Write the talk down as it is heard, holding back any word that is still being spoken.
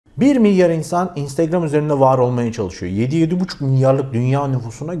1 milyar insan Instagram üzerinde var olmaya çalışıyor. 7-7,5 milyarlık dünya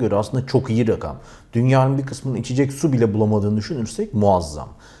nüfusuna göre aslında çok iyi rakam. Dünyanın bir kısmının içecek su bile bulamadığını düşünürsek muazzam.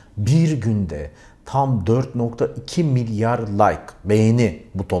 Bir günde tam 4,2 milyar like, beğeni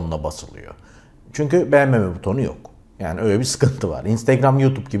butonuna basılıyor. Çünkü beğenmeme butonu yok. Yani öyle bir sıkıntı var. Instagram,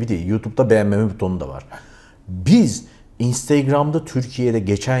 YouTube gibi değil. YouTube'da beğenmeme butonu da var. Biz Instagram'da Türkiye'de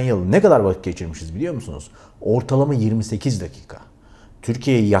geçen yıl ne kadar vakit geçirmişiz biliyor musunuz? Ortalama 28 dakika.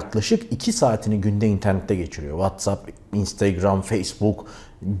 Türkiye yaklaşık 2 saatini günde internette geçiriyor. WhatsApp, Instagram, Facebook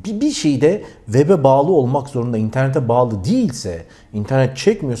bir şeyde web'e bağlı olmak zorunda. İnternete bağlı değilse, internet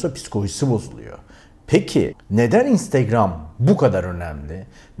çekmiyorsa psikolojisi bozuluyor. Peki neden Instagram bu kadar önemli?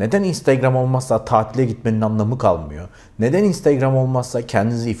 Neden Instagram olmazsa tatile gitmenin anlamı kalmıyor? Neden Instagram olmazsa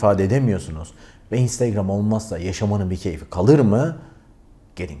kendinizi ifade edemiyorsunuz? Ve Instagram olmazsa yaşamanın bir keyfi kalır mı?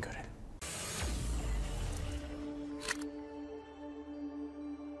 Gelin görelim.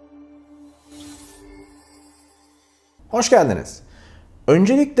 Hoş geldiniz.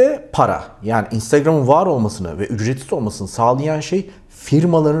 Öncelikle para, yani Instagram'ın var olmasını ve ücretsiz olmasını sağlayan şey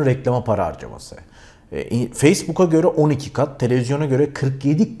firmaların reklama para harcaması. Facebook'a göre 12 kat, televizyona göre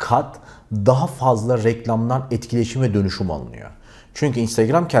 47 kat daha fazla reklamdan etkileşim ve dönüşüm alınıyor. Çünkü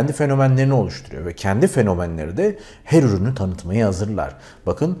Instagram kendi fenomenlerini oluşturuyor ve kendi fenomenleri de her ürünü tanıtmaya hazırlar.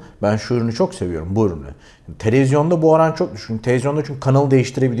 Bakın ben şu ürünü çok seviyorum, bu ürünü. Televizyonda bu oran çok düşük. Televizyonda çünkü kanalı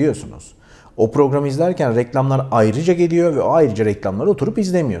değiştirebiliyorsunuz. O programı izlerken reklamlar ayrıca geliyor ve o ayrıca reklamları oturup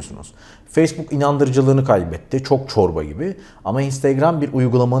izlemiyorsunuz. Facebook inandırıcılığını kaybetti. Çok çorba gibi. Ama Instagram bir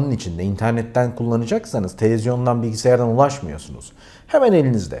uygulamanın içinde. İnternetten kullanacaksanız televizyondan, bilgisayardan ulaşmıyorsunuz. Hemen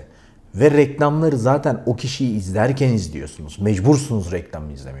elinizde. Ve reklamları zaten o kişiyi izlerken izliyorsunuz. Mecbursunuz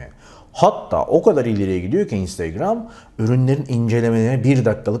reklamı izlemeye. Hatta o kadar ileriye gidiyor ki Instagram ürünlerin incelemelerine 1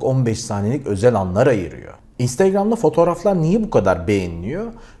 dakikalık 15 saniyelik özel anlar ayırıyor. Instagram'da fotoğraflar niye bu kadar beğeniliyor?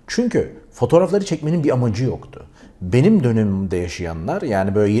 Çünkü fotoğrafları çekmenin bir amacı yoktu. Benim dönemimde yaşayanlar,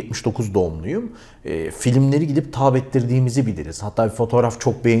 yani böyle 79 doğumluyum, filmleri gidip tab ettirdiğimizi biliriz. Hatta bir fotoğraf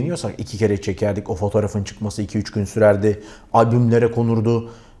çok beğeniyorsak 2 kere çekerdik. O fotoğrafın çıkması 2-3 gün sürerdi. Albümlere konurdu.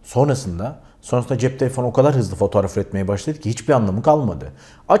 Sonrasında cep telefonu o kadar hızlı fotoğraf üretmeye başladı ki hiçbir anlamı kalmadı.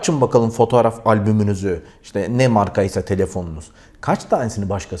 Açın bakalım fotoğraf albümünüzü, işte ne markaysa telefonunuz. Kaç tanesini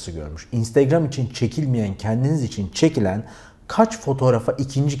başkası görmüş? Instagram için çekilmeyen, kendiniz için çekilen kaç fotoğrafa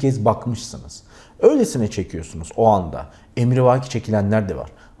ikinci kez bakmışsınız? Öylesine çekiyorsunuz o anda. Emrivaki çekilenler de var.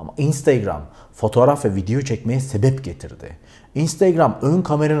 Ama Instagram fotoğraf ve video çekmeye sebep getirdi. Instagram ön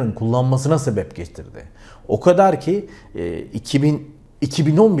kameranın kullanmasına sebep getirdi. O kadar ki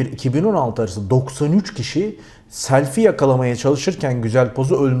 2011-2016 arası 93 kişi selfie yakalamaya çalışırken güzel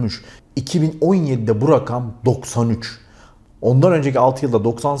pozu ölmüş. 2017'de bu rakam 93. Ondan önceki 6 yılda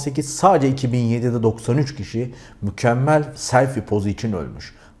 98, sadece 2007'de 93 kişi mükemmel selfie pozu için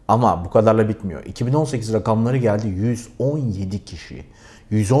ölmüş. Ama bu kadarla bitmiyor. 2018 rakamları geldi, 117 kişi.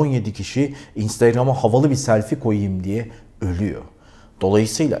 117 kişi Instagram'a havalı bir selfie koyayım diye ölüyor.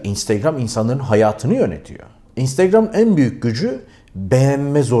 Dolayısıyla Instagram insanların hayatını yönetiyor. Instagram'ın en büyük gücü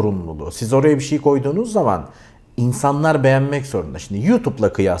beğenme zorunluluğu. Siz oraya bir şey koyduğunuz zaman insanlar beğenmek zorunda. Şimdi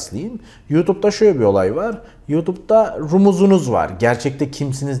YouTube'la kıyaslayayım. YouTube'da şöyle bir olay var. YouTube'da rumuzunuz var. Gerçekte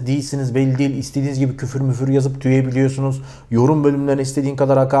kimsiniz, değilsiniz belli değil. İstediğiniz gibi küfür müfür yazıp tüyebiliyorsunuz. Yorum bölümlerine istediğin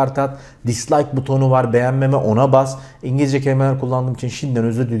kadar hakaret at. Dislike butonu var. Beğenmeme, ona bas. İngilizce kelimeler kullandığım için şimdiden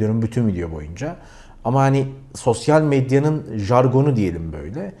özür diliyorum bütün video boyunca. Ama hani sosyal medyanın jargonu diyelim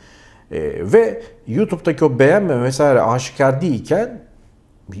böyle. Ve YouTube'daki o beğenmeme vesaire aşikar değilken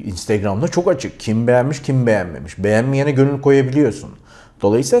Instagram'da çok açık. Kim beğenmiş, kim beğenmemiş. Beğenmeyene gönül koyabiliyorsun.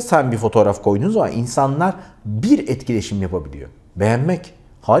 Dolayısıyla sen bir fotoğraf koyduğun zaman insanlar bir etkileşim yapabiliyor. Beğenmek.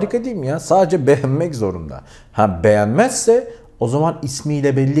 Harika değil mi ya? Sadece beğenmek zorunda. Beğenmezse o zaman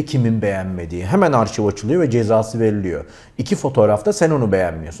ismiyle belli kimin beğenmediği. Hemen arşiv açılıyor ve cezası veriliyor. 2 fotoğrafta sen onu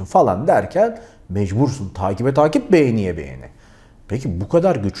beğenmiyorsun falan derken mecbursun. Takibe takip, beğeniye beğeni. Peki bu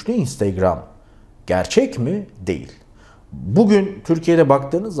kadar güçlü Instagram gerçek mi? Değil. Bugün Türkiye'de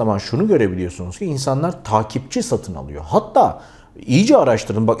baktığınız zaman şunu görebiliyorsunuz ki insanlar takipçi satın alıyor. Hatta iyice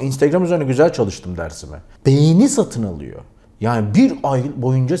araştırın, bak Instagram üzerine güzel çalıştım dersime. Beğeni satın alıyor. Yani bir ay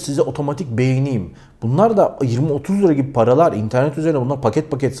boyunca size otomatik beğeneyim. Bunlar da 20-30 lira gibi paralar. İnternet üzerine bunlar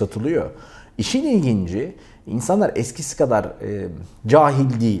paket paket satılıyor. İşin ilginci, insanlar eskisi kadar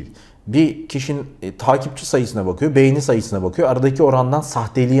cahil değil. Bir kişinin takipçi sayısına bakıyor, beğeni sayısına bakıyor. Aradaki orandan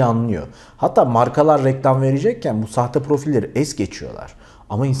sahteliği anlıyor. Hatta markalar reklam verecekken bu sahte profilleri es geçiyorlar.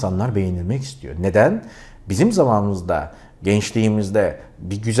 Ama insanlar beğenilmek istiyor. Neden? Bizim zamanımızda, gençliğimizde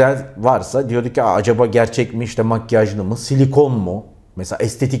bir güzel varsa diyorduk ki acaba gerçek mi, işte makyajlı mı, silikon mu? Mesela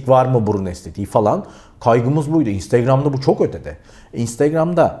estetik var mı, burun estetiği falan. Kaygımız buydu. Instagram'da bu çok ötede.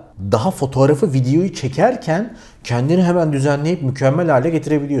 Instagram'da daha fotoğrafı, videoyu çekerken kendini hemen düzenleyip mükemmel hale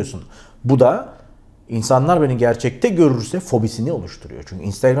getirebiliyorsun. Bu da insanlar beni gerçekte görürse fobisini oluşturuyor. Çünkü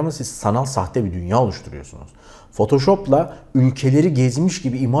Instagram'da siz sanal, sahte bir dünya oluşturuyorsunuz. Photoshop'la ülkeleri gezmiş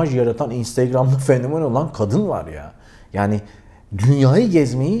gibi imaj yaratan Instagram'da fenomen olan kadın var ya. Yani dünyayı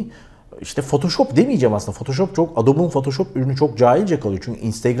gezmeyi, işte Photoshop demeyeceğim aslında. Photoshop çok, Adobe'un Photoshop ürünü çok cahilce kalıyor. Çünkü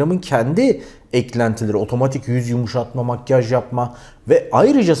Instagram'ın kendi eklentileri, otomatik yüz yumuşatma, makyaj yapma ve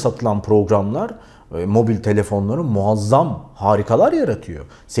ayrıca satılan programlar, mobil telefonları muazzam harikalar yaratıyor.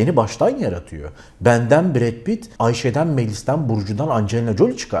 Seni baştan yaratıyor. Benden Brad Pitt, Ayşe'den Melis'ten Burcu'dan Angelina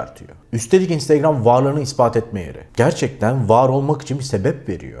Jolie çıkartıyor. Üstelik Instagram varlığını ispat etme yeri. Gerçekten var olmak için bir sebep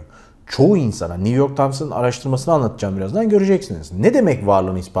veriyor. Çoğu insana, New York Times'ın araştırmasını anlatacağım birazdan, göreceksiniz. Ne demek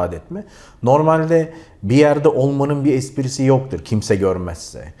varlığını ispat etme? Normalde bir yerde olmanın bir esprisi yoktur kimse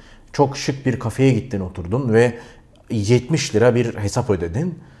görmezse. Çok şık bir kafeye gittin, oturdun ve 70 lira bir hesap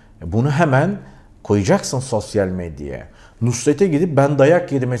ödedin. Bunu hemen koyacaksın sosyal medyaya. Nusret'e gidip ben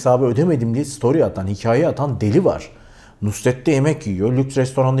dayak yedim hesabı ödemedim diye story atan, hikaye atan deli var. Nusret'te yemek yiyor, lüks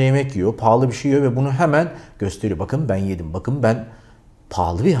restoranda yemek yiyor, pahalı bir şey yiyor ve bunu hemen gösteriyor. Bakın ben yedim, bakın ben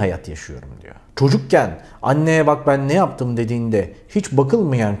pahalı bir hayat yaşıyorum diyor. Çocukken anneye bak ben ne yaptım dediğinde hiç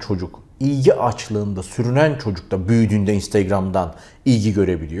bakılmayan çocuk, ilgi açlığında sürünen çocuk da büyüdüğünde Instagram'dan ilgi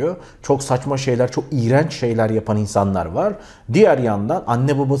görebiliyor. Çok saçma şeyler, çok iğrenç şeyler yapan insanlar var. Diğer yandan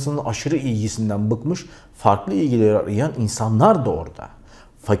anne babasının aşırı ilgisinden bıkmış, farklı ilgileri arayan insanlar da orada.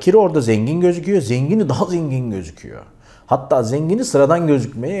 Fakir orada zengin gözüküyor, zengini daha zengin gözüküyor. Hatta zengini sıradan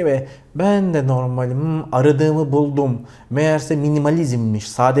gözükmeye ve ben de normalim, aradığımı buldum. Meğerse minimalizmmiş,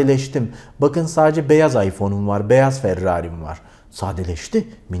 sadeleştim. Bakın sadece beyaz iPhone'um var, beyaz Ferrari'm var. Sadeleşti,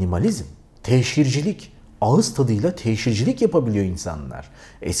 minimalizm, teşhircilik. Ağız tadıyla teşhircilik yapabiliyor insanlar.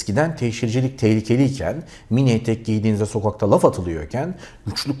 Eskiden teşhircilik tehlikeliyken, mini etek giydiğinizde sokakta laf atılıyorken,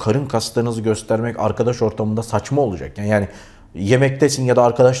 güçlü karın kaslarınızı göstermek arkadaş ortamında saçma olacakken, yani yemektesin ya da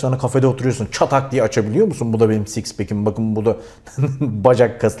arkadaşlarına kafede oturuyorsun, çatak diye açabiliyor musun? Bu da benim six pack'im, bakın bu da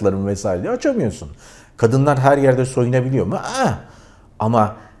bacak kaslarım vesaire diye açamıyorsun. Kadınlar her yerde soyunabiliyor mu?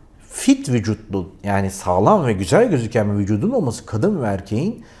 Ama fit vücutlu, yani sağlam ve güzel gözüken bir vücudun olması kadın ve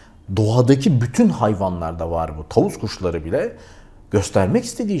erkeğin, doğadaki bütün hayvanlarda var bu. Tavus kuşları bile göstermek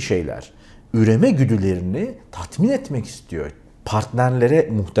istediği şeyler. Üreme güdülerini tatmin etmek istiyor. Partnerlere,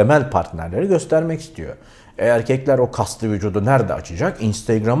 muhtemel partnerlere göstermek istiyor. Erkekler o kaslı vücudu nerede açacak?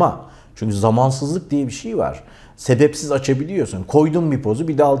 Instagram'a. Çünkü zamansızlık diye bir şey var. Sebepsiz açabiliyorsun. Koydun bir pozu,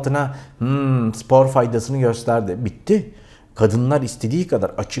 bir de altına spor faydasını gösterdi. Bitti. Kadınlar istediği kadar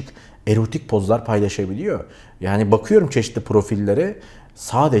açık, erotik pozlar paylaşabiliyor. Yani bakıyorum çeşitli profillere,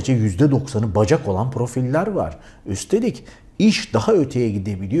 sadece %90'ı bacak olan profiller var. Üstelik iş daha öteye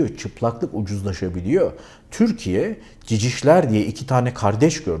gidebiliyor. Çıplaklık ucuzlaşabiliyor. Türkiye, cicişler diye 2 tane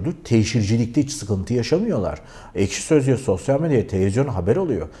kardeş gördü. Teşhircilikte hiç sıkıntı yaşamıyorlar. Ekşi Sözlüğe, sosyal medyaya, televizyona haber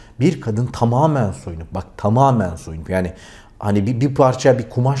oluyor. Bir kadın tamamen soyunup, bak tamamen soyunup, yani hani bir parça bir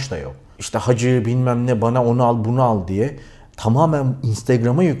kumaş da yok. İşte hacı bilmem ne bana onu al bunu al diye tamamen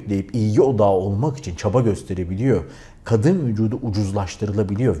Instagram'a yükleyip ilgi odağı olmak için çaba gösterebiliyor. Kadın vücudu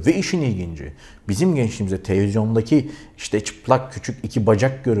ucuzlaştırılabiliyor ve işin ilginci, bizim gençliğimizde televizyondaki işte çıplak küçük 2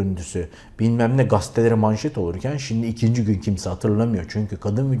 bacak görüntüsü bilmem ne gazetelere manşet olurken şimdi 2. gün kimse hatırlamıyor. Çünkü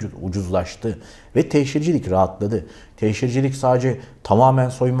kadın vücudu ucuzlaştı ve teşhircilik rahatladı. Teşhircilik sadece tamamen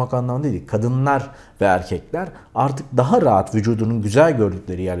soyunmak anlamında değil. Kadınlar ve erkekler artık daha rahat vücudunun güzel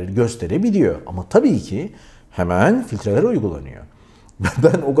gördükleri yerleri gösterebiliyor. Ama tabii ki hemen filtreler uygulanıyor.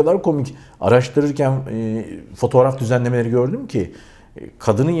 Ben o kadar komik araştırırken fotoğraf düzenlemeleri gördüm ki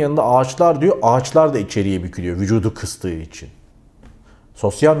kadının yanında ağaçlar diyor, ağaçlar da içeriye bükülüyor vücudu kıstığı için.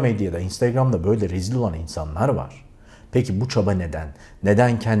 Sosyal medyada, Instagram'da böyle rezil olan insanlar var. Peki bu çaba neden?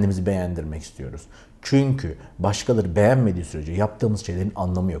 Neden kendimizi beğendirmek istiyoruz? Çünkü başkaları beğenmediği sürece yaptığımız şeylerin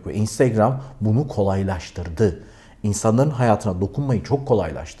anlamı yok ve Instagram bunu kolaylaştırdı. İnsanların hayatına dokunmayı çok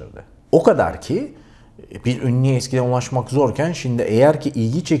kolaylaştırdı. O kadar ki bir ünlüye eskiden ulaşmak zorken şimdi eğer ki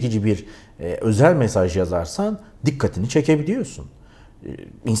ilgi çekici bir özel mesaj yazarsan dikkatini çekebiliyorsun.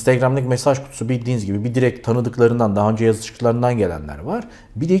 Instagram'daki mesaj kutusu bildiğiniz gibi bir direkt tanıdıklarından, daha önce yazıştıklarından gelenler var.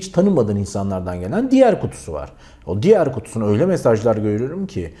 Bir de hiç tanımadığın insanlardan gelen diğer kutusu var. O diğer kutusuna öyle mesajlar görüyorum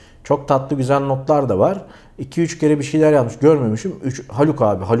ki çok tatlı güzel notlar da var. 2-3 kere bir şeyler yazmış görmemişim. Haluk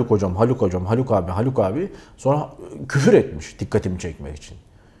abi, Haluk hocam, Haluk hocam, Haluk abi, Haluk abi. Sonra küfür etmiş dikkatimi çekmek için.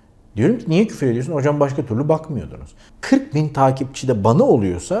 Diyorum ki niye küfür ediyorsun? Hocam başka türlü bakmıyordunuz. 40.000 takipçi de bana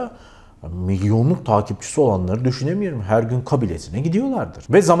oluyorsa milyonluk takipçisi olanları düşünemiyorum. Her gün kabilesine gidiyorlardır.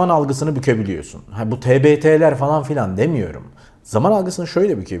 Ve zaman algısını bükebiliyorsun. Bu TBT'ler falan filan demiyorum. Zaman algısını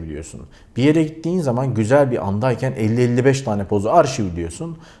şöyle bükebiliyorsun. Bir yere gittiğin zaman güzel bir andayken 50-55 tane pozu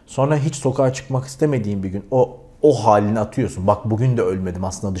arşivliyorsun. Sonra hiç sokağa çıkmak istemediğin bir gün o halini atıyorsun. Bak bugün de ölmedim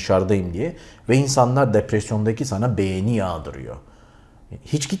aslında dışarıdayım diye. Ve insanlar depresyondaki sana beğeni yağdırıyor.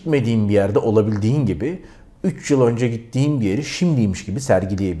 Hiç gitmediğin bir yerde olabildiğin gibi 3 yıl önce gittiğin bir yeri şimdiymiş gibi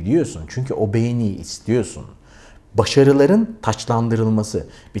sergileyebiliyorsun. Çünkü o beğeniyi istiyorsun. Başarıların taçlandırılması,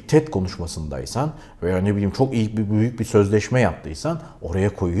 bir TED konuşmasındaysan veya ne bileyim çok iyi büyük bir sözleşme yaptıysan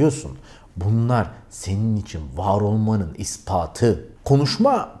oraya koyuyorsun. Bunlar senin için var olmanın ispatı.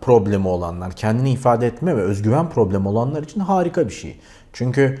 Konuşma problemi olanlar, kendini ifade etme ve özgüven problemi olanlar için harika bir şey.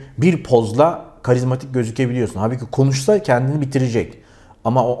 Çünkü bir pozla karizmatik gözükebiliyorsun. Halbuki konuşsa kendini bitirecek.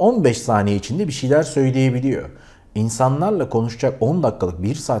 Ama o 15 saniye içinde bir şeyler söyleyebiliyor. İnsanlarla konuşacak 10 dakikalık,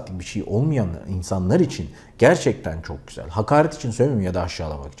 1 saatlik bir şey olmayan insanlar için gerçekten çok güzel. Hakaret için söylemiyorum ya da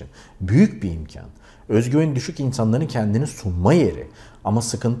aşağılamak için. Büyük bir imkan. Özgüveni düşük insanların kendini sunma yeri. Ama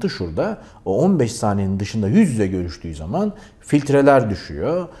sıkıntı şurada, o 15 saniyenin dışında yüz yüze görüştüğü zaman filtreler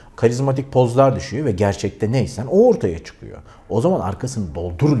düşüyor, karizmatik pozlar düşüyor ve gerçekte neysen o ortaya çıkıyor. O zaman arkasını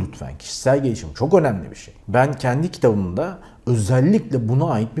doldur lütfen. Kişisel gelişim çok önemli bir şey. Ben kendi kitabımda özellikle buna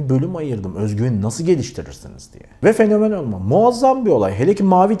ait bir bölüm ayırdım. Özgüveni nasıl geliştirirsiniz diye. Ve fenomen olma. Muazzam bir olay. Hele ki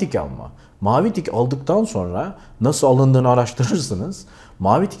mavi tik alma. Mavi tik aldıktan sonra nasıl alındığını araştırırsınız.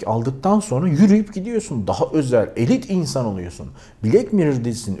 Mavi tik aldıktan sonra yürüyüp gidiyorsun. Daha özel, elit insan oluyorsun. Black Mirror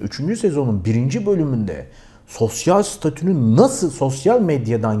dizisinin 3. sezonun 1. bölümünde sosyal statünün nasıl sosyal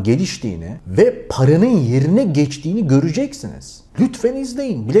medyadan geliştiğini ve paranın yerine geçtiğini göreceksiniz. Lütfen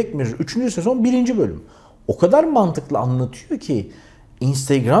izleyin. Black Mirror 3. sezon 1. bölüm. O kadar mantıklı anlatıyor ki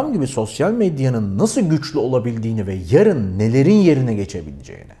Instagram gibi sosyal medyanın nasıl güçlü olabildiğini ve yarın nelerin yerine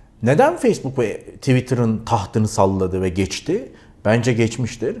geçebileceğini. Neden Facebook ve Twitter'ın tahtını salladı ve geçti? Bence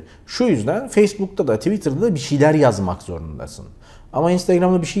geçmiştir. Şu yüzden Facebook'ta da Twitter'da da bir şeyler yazmak zorundasın. Ama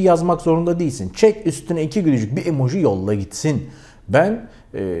Instagram'da bir şey yazmak zorunda değilsin. Çek üstüne 2 gülücük bir emoji yolla gitsin. Ben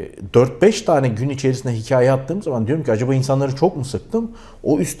 4-5 tane gün içerisinde hikaye attığım zaman diyorum ki acaba insanları çok mu sıktım?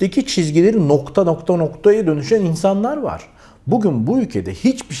 O üstteki çizgileri nokta nokta noktaya dönüşen insanlar var. Bugün bu ülkede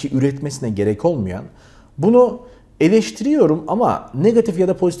hiçbir şey üretmesine gerek olmayan, bunu eleştiriyorum ama negatif ya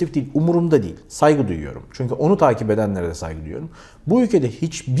da pozitif değil, umurumda değil. Saygı duyuyorum. Çünkü onu takip edenlere de saygı duyuyorum. Bu ülkede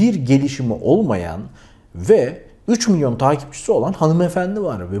hiçbir gelişimi olmayan ve 3 milyon takipçisi olan hanımefendi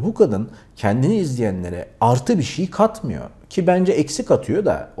var ve bu kadın kendini izleyenlere artı bir şey katmıyor. Ki bence eksik atıyor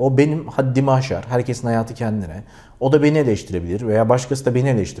da o benim haddimi aşar. Herkesin hayatı kendine. O da beni eleştirebilir veya başkası da beni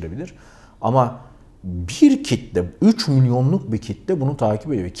eleştirebilir. Ama bir kitle, 3 milyonluk bir kitle bunu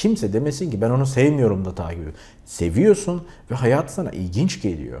takip ediyor. Kimse demesin ki ben onu sevmiyorum da takip ediyorum. Seviyorsun ve hayat sana ilginç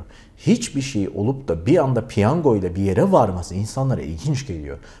geliyor. Hiçbir şey olup da bir anda piyangoyla bir yere varması insanlara ilginç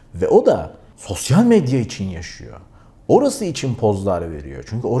geliyor. Ve o da sosyal medya için yaşıyor. Orası için pozlar veriyor.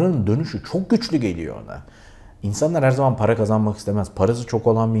 Çünkü oranın dönüşü çok güçlü geliyor ona. İnsanlar her zaman para kazanmak istemez. Parası çok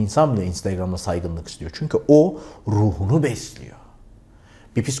olan bir insan bile Instagram'da saygınlık istiyor. Çünkü o ruhunu besliyor.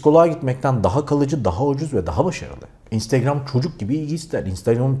 Bir psikoloğa gitmekten daha kalıcı, daha ucuz ve daha başarılı. Instagram çocuk gibi ilgi ister.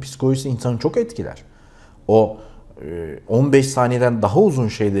 Instagram'ın psikolojisi insanı çok etkiler. O 15 saniyeden daha uzun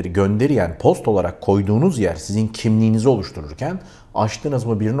şeyleri gönderiyen post olarak koyduğunuz yer sizin kimliğinizi oluştururken açtınız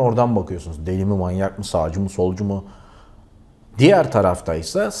mı birini oradan bakıyorsunuz. Deli mi, manyak mı, sağcı mı, solcu mu? Diğer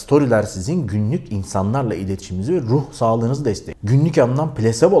taraftaysa storyler sizin günlük insanlarla iletişiminizi ve ruh sağlığınızı destekliyor. Günlük anlam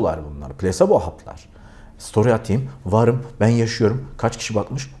plasebolar bunlar. Plasebo haplar. Story atayım, varım, ben yaşıyorum. Kaç kişi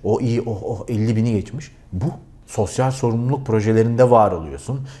bakmış? O iyi, 50 bini geçmiş. Bu. Sosyal sorumluluk projelerinde var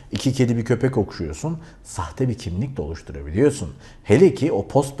oluyorsun. 2 kedi bir köpek okşuyorsun. Sahte bir kimlik de oluşturabiliyorsun. Hele ki o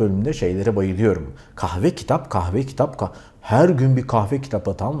post bölümünde şeylere bayılıyorum. Kahve kitap. Her gün bir kahve kitap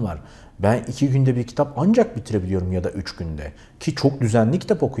atan var. Ben 2 günde bir kitap ancak bitirebiliyorum ya da 3 günde. Ki çok düzenli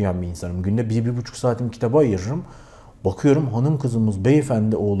kitap okuyan bir insanım. Günde 1-1,5 saatimi kitaba ayırırım. Bakıyorum hanım kızımız,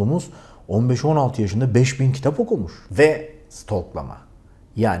 beyefendi oğlumuz 15-16 yaşında 5000 kitap okumuş. Ve stalklama.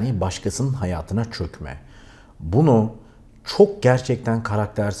 Yani başkasının hayatına çökme. Bunu çok gerçekten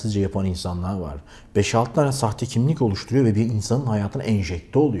karaktersizce yapan insanlar var. 5-6 tane sahte kimlik oluşturuyor ve bir insanın hayatına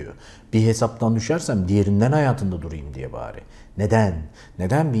enjekte oluyor. Bir hesaptan düşersem diğerinden hayatında durayım diye bari. Neden?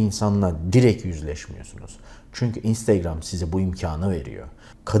 Neden bir insanla direkt yüzleşmiyorsunuz? Çünkü Instagram size bu imkanı veriyor.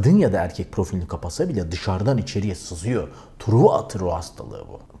 Kadın ya da erkek profilini kapasa bile dışarıdan içeriye sızıyor. Truva atır o hastalığı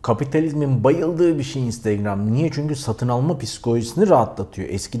bu. Kapitalizmin bayıldığı bir şey Instagram. Niye? Çünkü satın alma psikolojisini rahatlatıyor.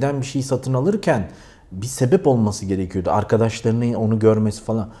 Eskiden bir şeyi satın alırken bir sebep olması gerekiyordu. Arkadaşlarının onu görmesi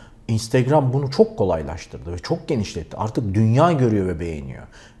falan. Instagram bunu çok kolaylaştırdı ve çok genişletti. Artık dünya görüyor ve beğeniyor.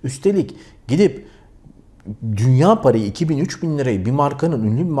 Üstelik gidip dünya parayı 2000-3000 lirayı bir markanın,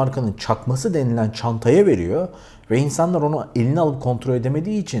 ünlü bir markanın çakması denilen çantaya veriyor ve insanlar onu eline alıp kontrol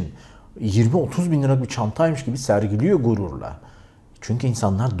edemediği için 20-30 bin liralık bir çantaymış gibi sergiliyor gururla. Çünkü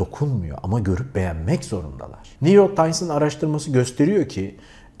insanlar dokunmuyor ama görüp beğenmek zorundalar. New York Times'ın araştırması gösteriyor ki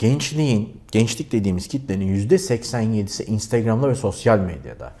gençlik dediğimiz kitlenin %87'si Instagram'da ve sosyal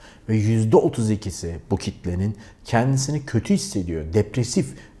medyada. Ve %32'si bu kitlenin kendisini kötü hissediyor,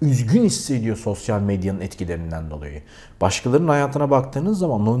 depresif, üzgün hissediyor sosyal medyanın etkilerinden dolayı. Başkalarının hayatına baktığınız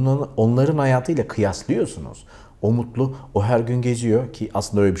zaman onların hayatıyla kıyaslıyorsunuz. O mutlu, o her gün geziyor ki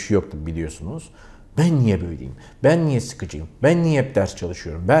aslında öyle bir şey yoktu biliyorsunuz. Ben niye böyleyim? Ben niye sıkıcıyım? Ben niye hep ders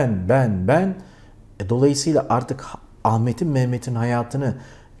çalışıyorum? Ben. Dolayısıyla artık Ahmet'in, Mehmet'in hayatını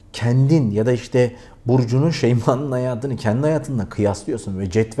kendin ya da işte Burcu'nun, Şeyma'nın hayatını kendi hayatınla kıyaslıyorsun ve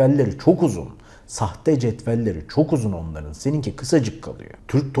cetvelleri çok uzun. Sahte cetvelleri çok uzun onların. Seninki kısacık kalıyor.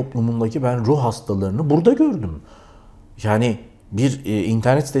 Türk toplumundaki ben ruh hastalarını burada gördüm. Yani bir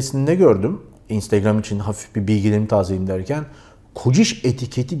internet sitesinde gördüm. Instagram için hafif bir bilgilerimi tazeleyeyim derken kociş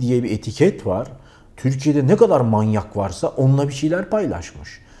etiketi diye bir etiket var. Türkiye'de ne kadar manyak varsa onunla bir şeyler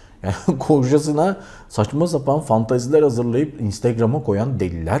paylaşmış. Yani kocasına saçma sapan fantaziler hazırlayıp Instagram'a koyan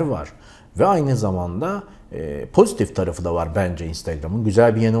deliler var. Ve aynı zamanda pozitif tarafı da var bence Instagram'ın.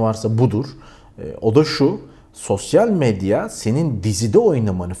 Güzel bir yanı varsa budur. O da şu: sosyal medya senin dizide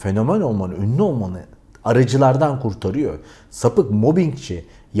oynamanı, fenomen olmanı, ünlü olmanı aracılardan kurtarıyor. Sapık, mobbingçi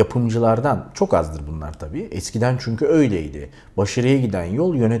yapımcılardan, çok azdır bunlar tabii. Eskiden çünkü öyleydi. Başarıya giden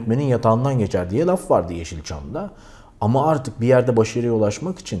yol yönetmenin yatağından geçer diye laf vardı Yeşilçam'da. Ama artık bir yerde başarıya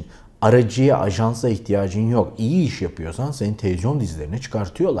ulaşmak için aracıya, ajansa ihtiyacın yok. İyi iş yapıyorsan seni televizyon dizilerine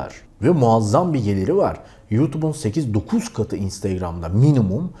çıkartıyorlar. Ve muazzam bir geliri var. YouTube'un 8-9 katı Instagram'da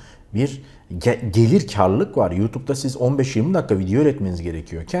minimum bir gelir karlılık var. YouTube'da siz 15-20 dakika video üretmeniz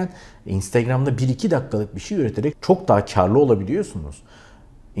gerekiyorken Instagram'da 1-2 dakikalık bir şey üreterek çok daha karlı olabiliyorsunuz.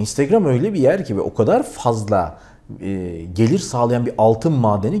 Instagram öyle bir yer ki ve o kadar fazla gelir sağlayan bir altın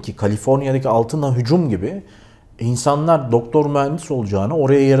madeni ki Kaliforniya'daki altına hücum gibi insanlar doktor mühendis olacağına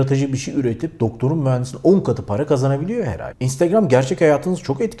oraya yaratıcı bir şey üretip doktorun mühendisinin 10 katı para kazanabiliyor her ay. Instagram gerçek hayatınızı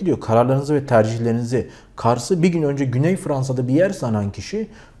çok etkiliyor. Kararlarınızı ve tercihlerinizi. Kars'ı bir gün önce Güney Fransa'da bir yer sanan kişi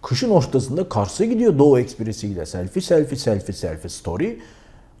kışın ortasında Kars'a gidiyor Doğu Ekspresi'yle. Selfie story.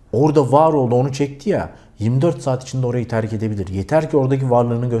 Orada var oldu, onu çekti ya. 24 saat içinde orayı terk edebilir. Yeter ki oradaki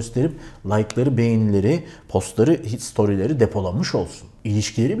varlığını gösterip like'ları, beğenileri, postları, story'leri depolamış olsun.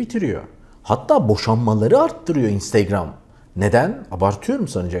 İlişkileri bitiriyor. Hatta boşanmaları arttırıyor Instagram. Neden? Abartıyorum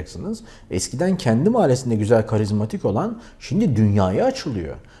sanacaksınız. Eskiden kendi mahallesinde güzel, karizmatik olan şimdi dünyaya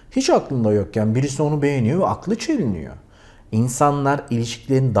açılıyor. Hiç aklında yokken birisi onu beğeniyor ve aklı çeliniyor. İnsanlar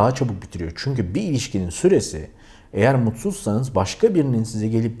ilişkilerini daha çabuk bitiriyor. Çünkü bir ilişkinin süresi, eğer mutsuzsanız başka birinin size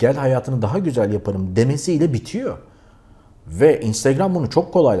gelip gel hayatını daha güzel yaparım demesiyle bitiyor. Ve Instagram bunu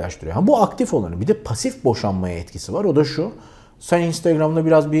çok kolaylaştırıyor. Bu aktif olanı. Bir de pasif boşanmaya etkisi var. O da şu: sen Instagram'da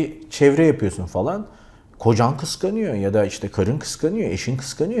biraz bir çevre yapıyorsun falan. Kocan kıskanıyor ya da işte karın kıskanıyor, eşin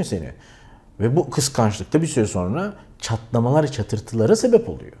kıskanıyor seni. Ve bu kıskançlıkta bir süre sonra çatlamalar, çatırtılara sebep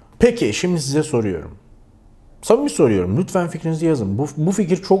oluyor. Peki şimdi size soruyorum. Samimi soruyorum. Lütfen fikrinizi yazın. Bu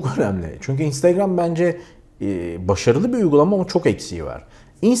fikir çok önemli. Çünkü Instagram bence başarılı bir uygulama ama çok eksiği var.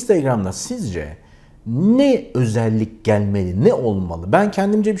 Instagram'da sizce ne özellik gelmeli, ne olmalı? Ben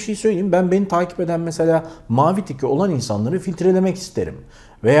kendimce bir şey söyleyeyim. Beni takip eden mesela mavi tiki olan insanları filtrelemek isterim.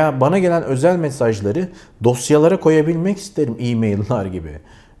 Veya bana gelen özel mesajları dosyalara koyabilmek isterim, e-mail'lar gibi.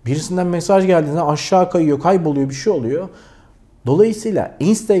 Birisinden mesaj geldiğinde aşağı kayıyor, kayboluyor, bir şey oluyor. Dolayısıyla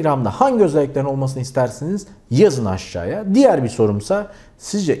Instagram'da hangi özelliklerin olmasını istersiniz? Yazın aşağıya. Diğer bir sorumsa,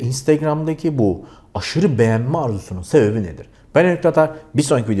 sizce Instagram'daki bu aşırı beğenme arzusunun sebebi nedir? Ben Öykü Tatar. Bir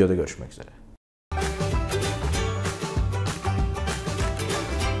sonraki videoda görüşmek üzere.